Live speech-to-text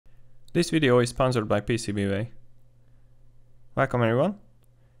This video is sponsored by PCBWay. Welcome everyone.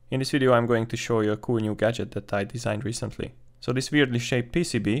 In this video I'm going to show you a cool new gadget that I designed recently. So this weirdly shaped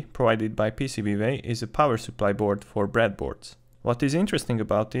PCB provided by PCBWay is a power supply board for breadboards. What is interesting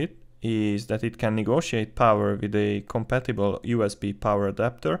about it is that it can negotiate power with a compatible USB power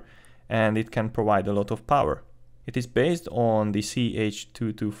adapter and it can provide a lot of power. It is based on the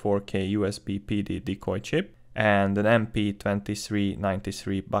CH224K USB PD decoy chip and an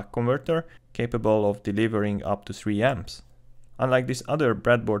MP2393 buck converter capable of delivering up to 3 amps. Unlike this other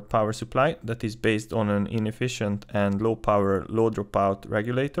breadboard power supply that is based on an inefficient and low power low-dropout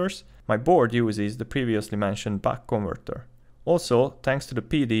regulators, my board uses the previously mentioned buck converter. Also, thanks to the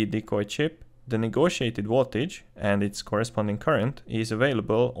PD decoy chip, the negotiated voltage and its corresponding current is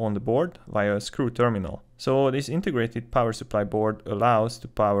available on the board via a screw terminal. So this integrated power supply board allows to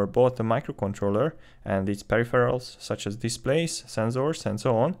power both the microcontroller and its peripherals such as displays, sensors and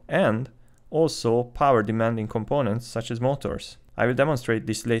so on, and also power demanding components such as motors. I will demonstrate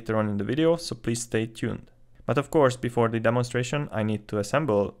this later on in the video, so please stay tuned. But of course, before the demonstration I need to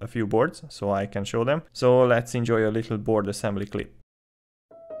assemble a few boards so I can show them. So let's enjoy a little board assembly clip.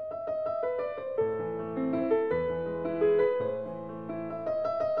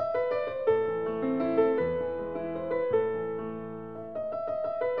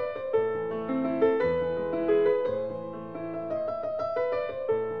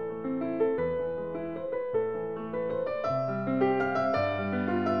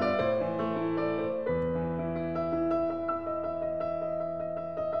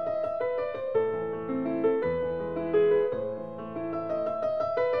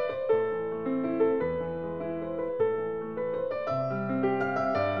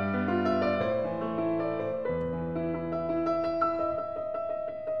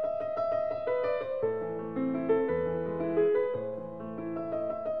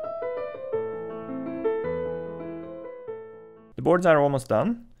 The boards are almost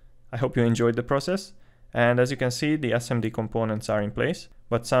done. I hope you enjoyed the process, and as you can see the SMD components are in place,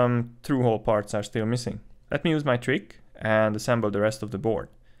 but some through-hole parts are still missing. Let me use my trick and assemble the rest of the board.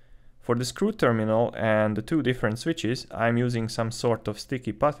 For the screw terminal and the two different switches I'm using some sort of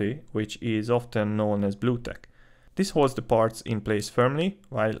sticky putty, which is often known as blue tack. This holds the parts in place firmly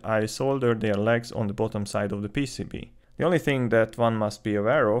while I solder their legs on the bottom side of the PCB. The only thing that one must be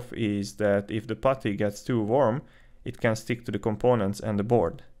aware of is that if the putty gets too warm, it can stick to the components and the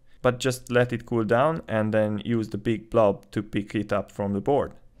board. But just let it cool down and then use the big blob to pick it up from the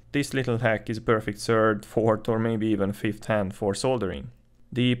board. This little hack is a perfect third, fourth or maybe even fifth hand for soldering.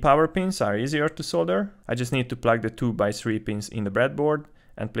 The power pins are easier to solder. I just need to plug the 2x3 pins in the breadboard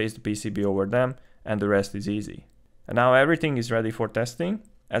and place the PCB over them, and the rest is easy. And now everything is ready for testing.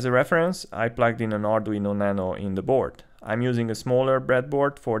 As a reference, I plugged in an Arduino Nano in the board. I'm using a smaller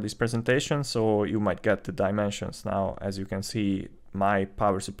breadboard for this presentation, so you might get the dimensions now, as you can see my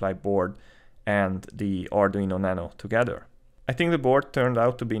power supply board and the Arduino Nano together. I think the board turned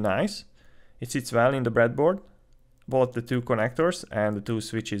out to be nice. It sits well in the breadboard. Both the two connectors and the two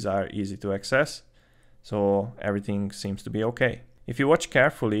switches are easy to access, so everything seems to be okay. If you watch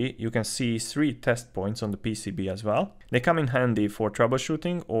carefully, you can see 3 test points on the PCB as well. They come in handy for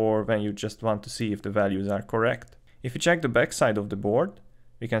troubleshooting or when you just want to see if the values are correct. If you check the back side of the board,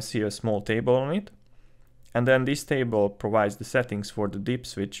 we can see a small table on it. And then this table provides the settings for the dip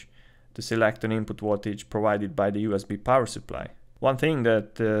switch to select an input voltage provided by the USB power supply. One thing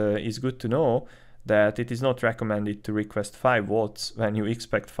that is good to know, that it is not recommended to request 5 volts when you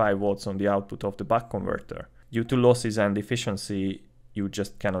expect 5 volts on the output of the buck converter. Due to losses and efficiency, you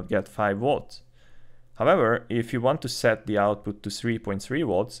just cannot get 5 volts. However, if you want to set the output to 3.3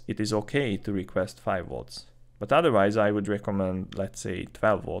 volts, it is okay to request 5 volts. But otherwise, I would recommend, let's say,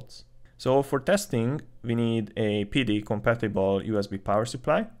 12 volts. So for testing, we need a PD compatible USB power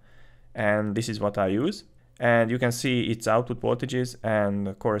supply, and this is what I use. And you can see its output voltages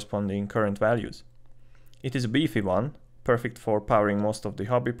and corresponding current values. It is a beefy one, perfect for powering most of the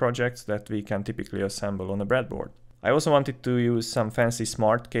hobby projects that we can typically assemble on a breadboard. I also wanted to use some fancy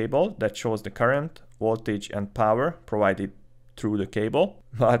smart cable that shows the current, voltage and power provided through the cable,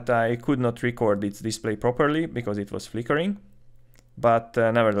 but I could not record its display properly because it was flickering. But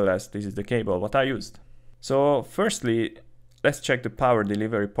nevertheless, this is the cable what I used. So firstly, let's check the power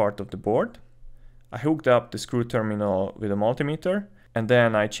delivery part of the board. I hooked up the screw terminal with a multimeter, and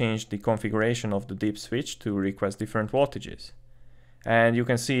then I changed the configuration of the dip switch to request different voltages. And you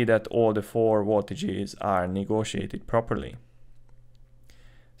can see that all the 4 voltages are negotiated properly.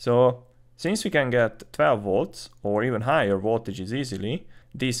 So since we can get 12 volts or even higher voltages easily,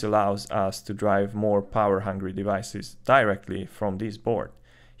 this allows us to drive more power hungry devices directly from this board.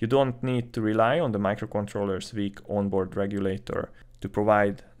 You don't need to rely on the microcontroller's weak onboard regulator to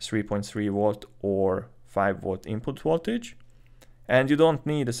provide 3.3 volt or 5 volt input voltage. And you don't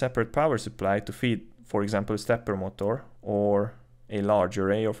need a separate power supply to feed, for example, a stepper motor or a large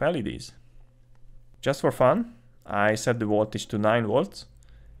array of LEDs. Just for fun, I set the voltage to 9 volts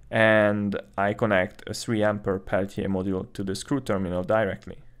and I connect a 3 ampere Peltier module to the screw terminal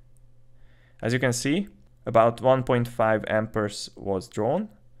directly. As you can see, about 1.5 amperes was drawn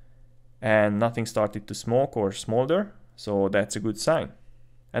and nothing started to smoke or smolder, so that's a good sign.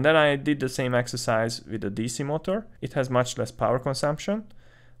 And then I did the same exercise with the DC motor. It has much less power consumption,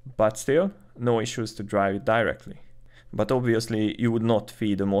 but still no issues to drive it directly. But obviously you would not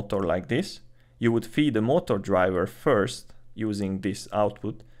feed a motor like this. You would feed the motor driver first using this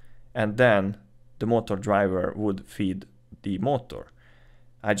output, and then the motor driver would feed the motor.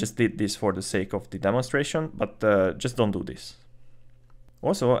 I just did this for the sake of the demonstration, but just don't do this.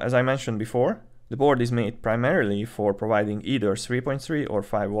 Also, as I mentioned before, the board is made primarily for providing either 3.3 or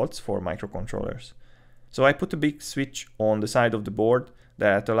 5 volts for microcontrollers. So I put a big switch on the side of the board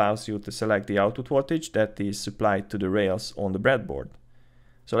that allows you to select the output voltage that is supplied to the rails on the breadboard.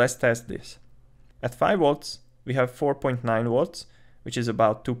 So let's test this. At 5 volts, we have 4.9 volts, which is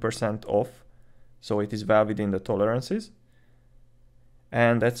about 2% off, so it is well within the tolerances.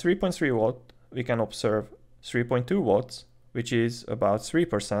 And at 3.3 volt, we can observe 3.2 volts, which is about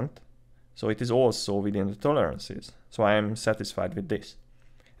 3%, so it is also within the tolerances. So I am satisfied with this.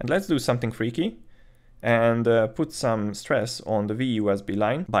 And let's do something freaky and put some stress on the VUSB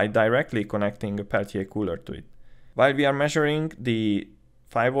line by directly connecting a Peltier cooler to it. While we are measuring the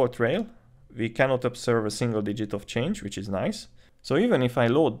 5 volt rail, we cannot observe a single digit of change, which is nice. So even if I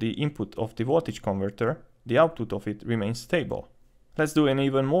load the input of the voltage converter, the output of it remains stable. Let's do an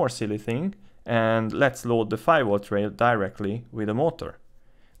even more silly thing, and let's load the 5 volt rail directly with a motor.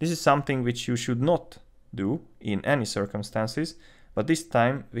 This is something which you should not do in any circumstances, but this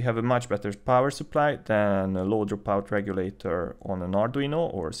time we have a much better power supply than a low dropout regulator on an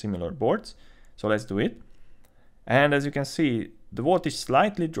Arduino or similar boards. So let's do it. And as you can see, the voltage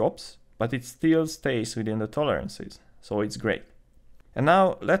slightly drops, but it still stays within the tolerances, so it's great. And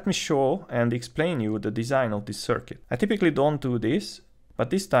now let me show and explain you the design of this circuit. I typically don't do this,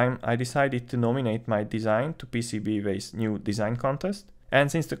 but this time I decided to nominate my design to PCBWay's new design contest.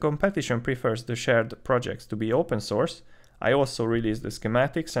 And since the competition prefers the shared projects to be open source, I also released the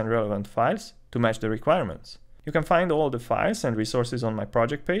schematics and relevant files to match the requirements. You can find all the files and resources on my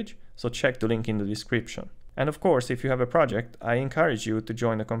project page, so check the link in the description. And of course, if you have a project, I encourage you to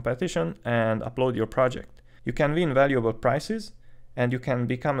join the competition and upload your project. You can win valuable prizes, and you can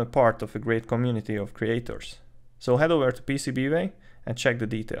become a part of a great community of creators. So head over to PCBWay and check the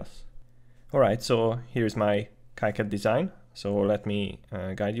details. Alright, so here's my KiCad design, so let me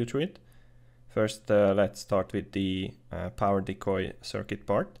guide you through it. First, let's start with the power decoy circuit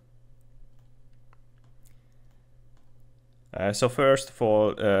part. So first of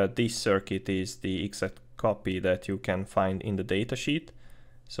all, this circuit is the exact copy that you can find in the datasheet.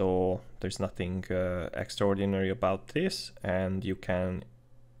 So there's nothing extraordinary about this, and you can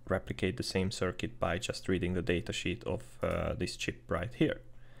replicate the same circuit by just reading the datasheet of this chip right here.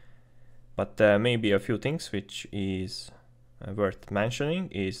 But maybe a few things which is worth mentioning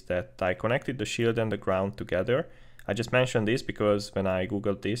is that I connected the shield and the ground together. I just mentioned this because when I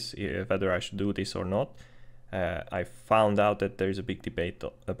googled this, whether I should do this or not, I found out that there is a big debate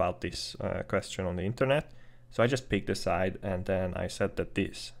about this question on the internet. So I just picked a side, and then I said that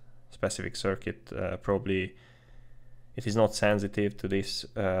this specific circuit probably it is not sensitive to this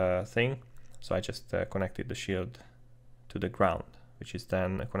thing. So I just connected the shield to the ground, which is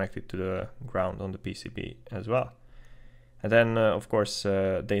then connected to the ground on the PCB as well. And then of course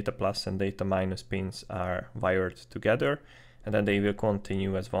data plus and data minus pins are wired together, and then they will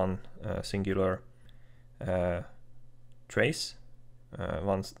continue as one singular trace.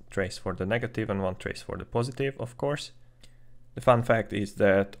 One trace for the negative and one trace for the positive, of course. The fun fact is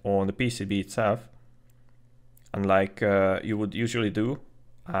that on the PCB itself, unlike you would usually do,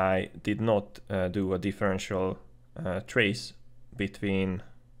 I did not do a differential trace between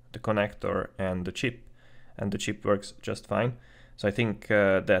the connector and the chip, and the chip works just fine. So I think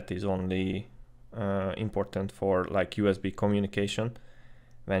that is only important for like USB communication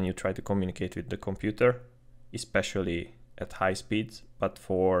when you try to communicate with the computer, especially at high speeds, but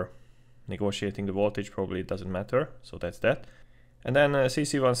for negotiating the voltage probably it doesn't matter, so that's that. And then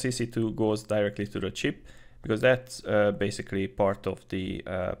CC1, CC2 goes directly to the chip, because that's basically part of the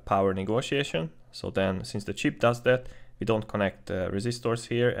power negotiation. So then since the chip does that, we don't connect resistors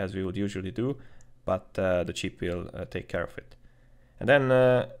here as we would usually do, but the chip will take care of it. And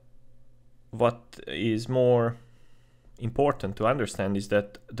then what is more important to understand is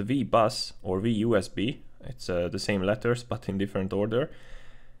that the V bus or VUSB, it's the same letters but in different order.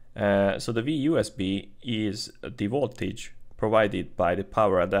 So the VUSB is the voltage provided by the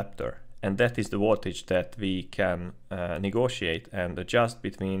power adapter, and that is the voltage that we can negotiate and adjust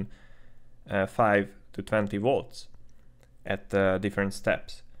between 5 to 20 volts at different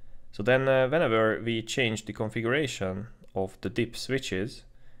steps. So then whenever we change the configuration of the dip switches,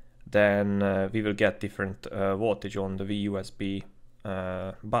 then we will get different voltage on the VUSB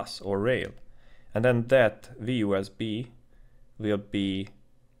bus or rail. And then that VUSB will be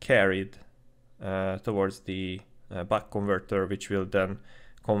carried towards the buck converter, which will then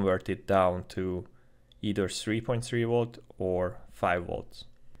convert it down to either 3.3 volt or 5 volts.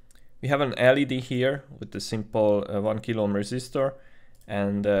 We have an LED here with the simple 1 kilo ohm resistor,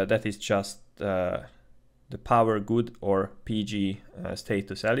 and that is just the power good or PG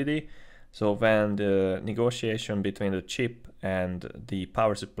status LED. So when the negotiation between the chip and the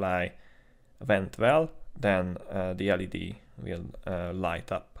power supply went well, then the LED will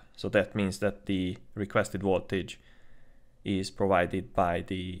light up. So that means that the requested voltage is provided by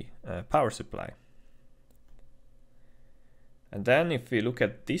the power supply. And then if we look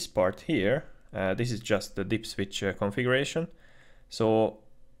at this part here, this is just the dip switch configuration. So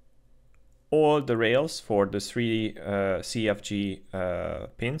all the rails for the 3 CFG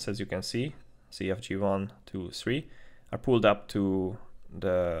pins, as you can see, CFG 1, 2, 3, are pulled up to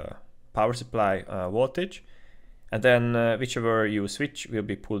the power supply voltage, and then whichever you switch will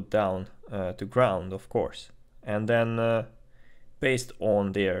be pulled down to ground, of course. And then based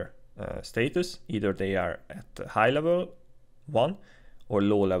on their status, either they are at high level 1 or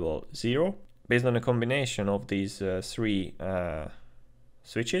low level 0. Based on a combination of these 3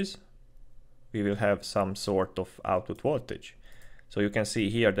 switches, we will have some sort of output voltage. So you can see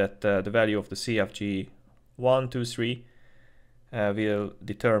here that the value of the CFG 1, 2, 3 will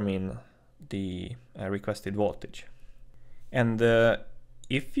determine the requested voltage. And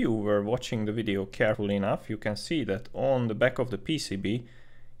if you were watching the video carefully enough, you can see that on the back of the PCB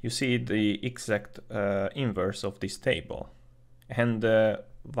you see the exact inverse of this table. And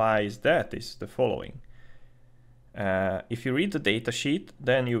why is that is the following. If you read the data sheet,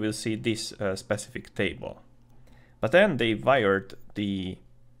 then you will see this specific table. But then they wired the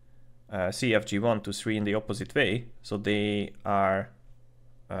CFG 1 to 3 in the opposite way, so they are,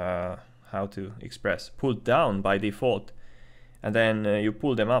 how to express, pulled down by default, and then you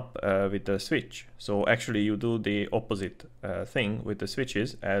pull them up with the switch. So actually you do the opposite thing with the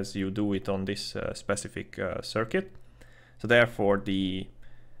switches as you do it on this specific circuit. So therefore the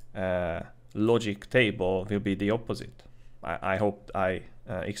logic table will be the opposite. I hope I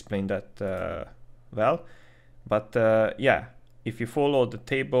explained that well. But yeah, if you follow the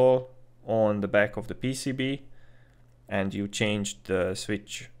table on the back of the PCB and you change the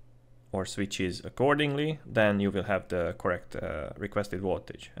switch or switches accordingly, then you will have the correct requested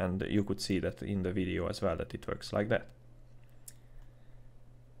voltage. And you could see that in the video as well, that it works like that.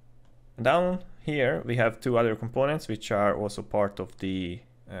 Down here we have 2 other components which are also part of the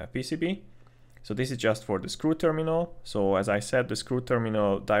PCB. So this is just for the screw terminal. So as I said, the screw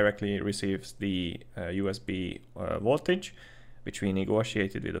terminal directly receives the USB voltage, which we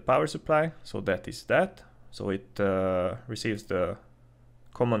negotiated with the power supply. So that is that. So it receives the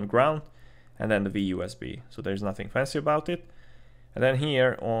common ground and then the VUSB. So there's nothing fancy about it. And then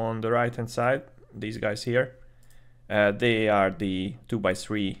here on the right hand side, these guys here, they are the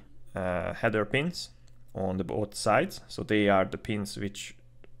 2x3 header pins on the both sides. So they are the pins which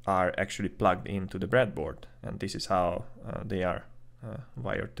are actually plugged into the breadboard, and this is how they are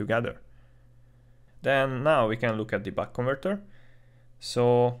wired together. Then now we can look at the buck converter.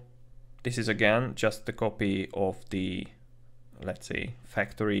 So this is again just the copy of the, let's say,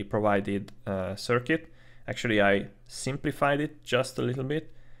 factory provided circuit. Actually I simplified it just a little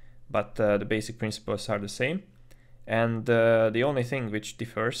bit, but the basic principles are the same. And the only thing which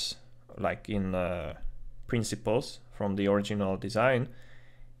differs, like in principles from the original design,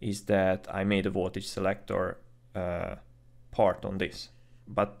 is that I made a voltage selector part on this.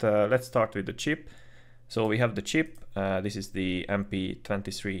 But let's start with the chip. So we have the chip, this is the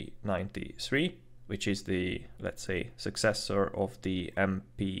MP2393, which is the, let's say, successor of the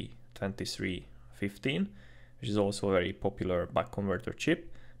MP2315, which is also a very popular buck converter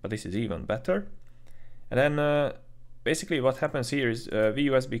chip, but this is even better. And then basically what happens here is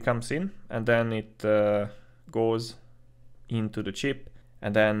VUSB comes in and then it goes into the chip.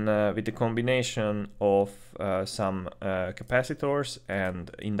 And then with the combination of some capacitors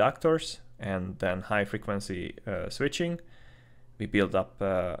and inductors and then high frequency switching, we build up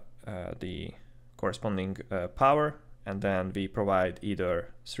the corresponding power, and then we provide either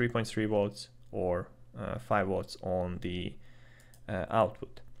 3.3 volts or 5 volts on the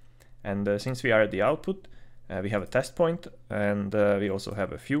output. And since we are at the output, we have a test point, and we also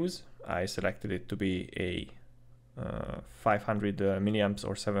have a fuse. I selected it to be a 500 milliamps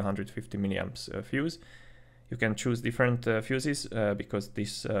or 750 milliamps fuse. You can choose different fuses because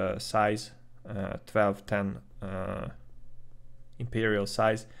this size, 1210 imperial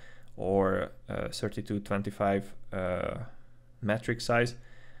size or 3225 metric size,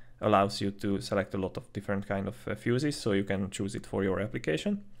 allows you to select a lot of different kind of fuses, so you can choose it for your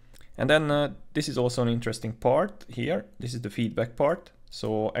application. And then this is also an interesting part here. This is the feedback part.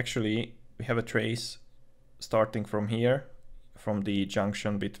 So actually we have a trace starting from here, from the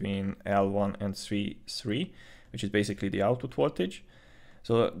junction between L1 and 3, which is basically the output voltage.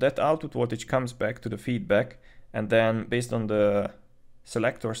 So that output voltage comes back to the feedback, and then based on the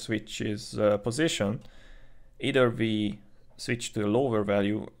selector switch's position, either we switch to a lower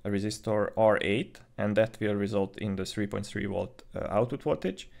value, a resistor R8, and that will result in the 3.3 volt output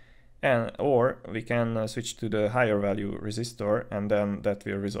voltage, or we can switch to the higher value resistor, and then that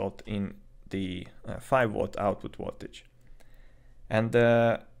will result in the 5 volt output voltage. And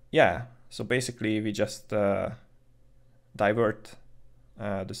yeah, so basically we just divert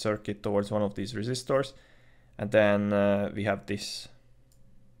the circuit towards one of these resistors, and then we have this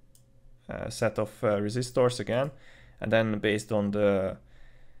set of resistors again, and then based on the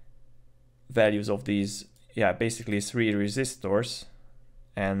values of these, yeah, basically 3 resistors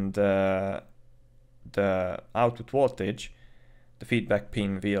and the output voltage, the feedback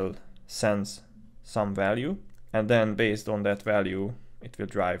pin will sense some value, and then based on that value it will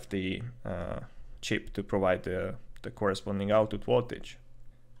drive the chip to provide the corresponding output voltage.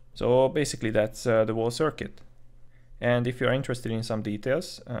 So basically that's the whole circuit. And if you're interested in some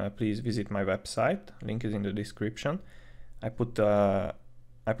details, please visit my website. Link is in the description. I put a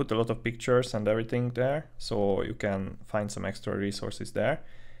lot of pictures and everything there, so you can find some extra resources there.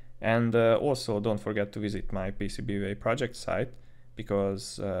 And also don't forget to visit my PCBWay project site,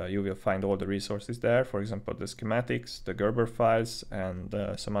 because you will find all the resources there. For example, the schematics, the Gerber files, and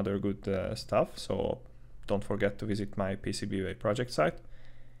some other good stuff. So don't forget to visit my PCBWay project site.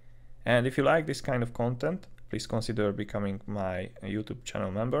 And if you like this kind of content, please consider becoming my YouTube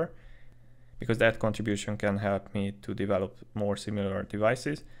channel member, because that contribution can help me to develop more similar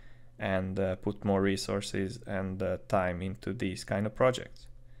devices and put more resources and time into these kind of projects.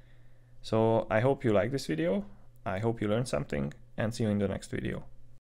 So I hope you like this video, I hope you learned something, and see you in the next video.